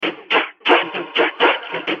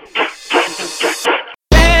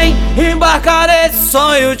embarcar esse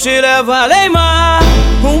sonho, te leva além mar.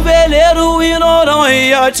 Um veleiro em Noronha e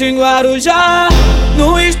yacht em Guarujá.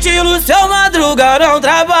 No estilo Seu Madruga não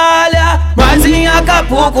trabalha, mas em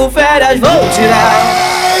Acapulco férias vou tirar.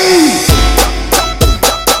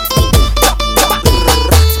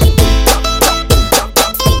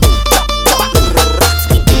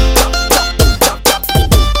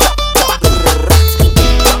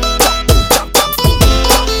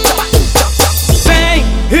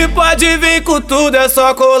 Pode vir com tudo, é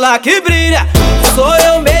só colar que brilha. Sou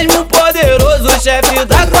eu mesmo, poderoso chefe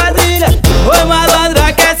da quadrilha. Oi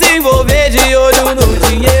malandra, quer se envolver de olho no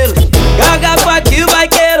dinheiro. Garrafa que vai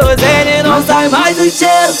querosene, não sai mais do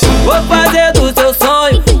cheiro. Vou fazer do seu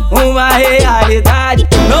sonho uma realidade.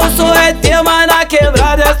 Não sou ET, mas na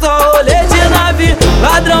quebrada é só rolê de nave.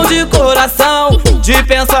 Ladrão de coração, de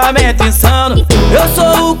pensamento insano. Eu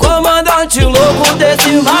sou o comandante louco desse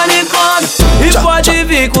manicômio. E pode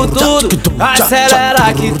vir com tudo,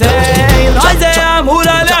 acelera que tem. Nós é a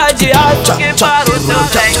muralha de aço que para o seu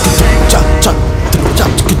bem.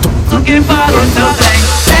 Que para o seu bem.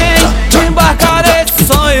 Vem embarcar esse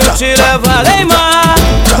sonho, te leva além mar.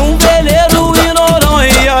 Um veleiro em Noronha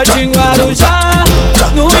e yacht em Guarujá.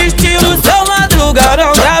 No estilo Seu Madruga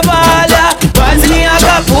não trabalha, mas em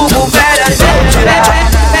Acapulco férias vem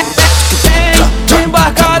tirar. Vem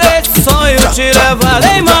embarcar esse sonho, te leva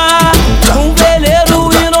além mar. Um veleiro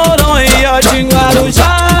em Noronha e yacht em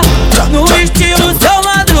Guarujá. No estilo Seu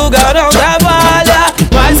Madruga não trabalha,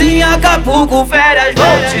 mas em Acapulco férias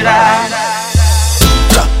vou tirar.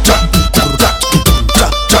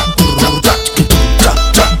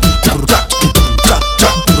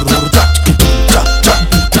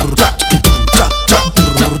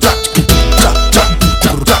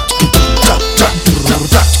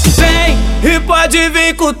 Vem e pode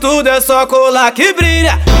vir com tudo, é só colar que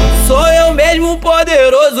brilha. Sou eu mesmo,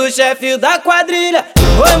 poderoso chefe da quadrilha.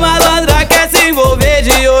 Oi malandra, quer se envolver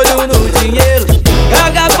de olho no dinheiro.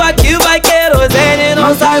 Garrafa que vai querosene,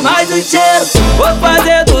 não sai mais do cheiro. Vou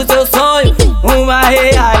fazer do seu sonho uma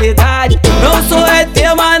realidade. Não sou ET,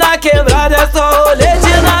 mas na quebrada é só rolê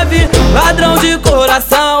de nave. Ladrão de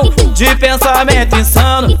coração, de pensamento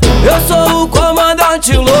insano. Eu sou o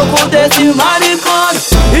comandante louco desse manicômio.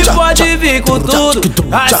 E pode vir com tudo,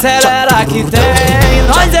 acelera que tem.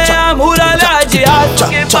 Nós é a muralha de aço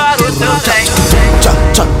que para o seu bem.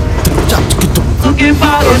 Que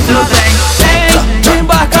para o seu bem. Vem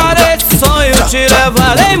embarcar esse sonho, te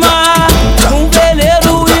leva além mar. Um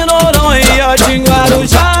veleiro em Noronha e yacht em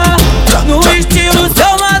Guarujá. No estilo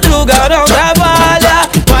Seu Madruga não trabalha,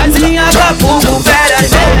 mas em Acapulco férias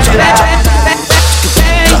vem tirar.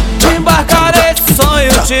 Vem embarcar esse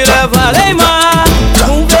sonho, te leva além mar.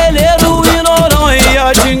 Um veleiro em Noronha e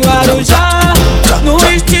yacht em Guarujá. No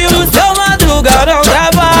estilo Seu Madruga não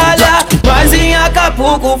trabalha, mas em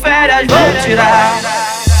Acapulco férias vou tirar.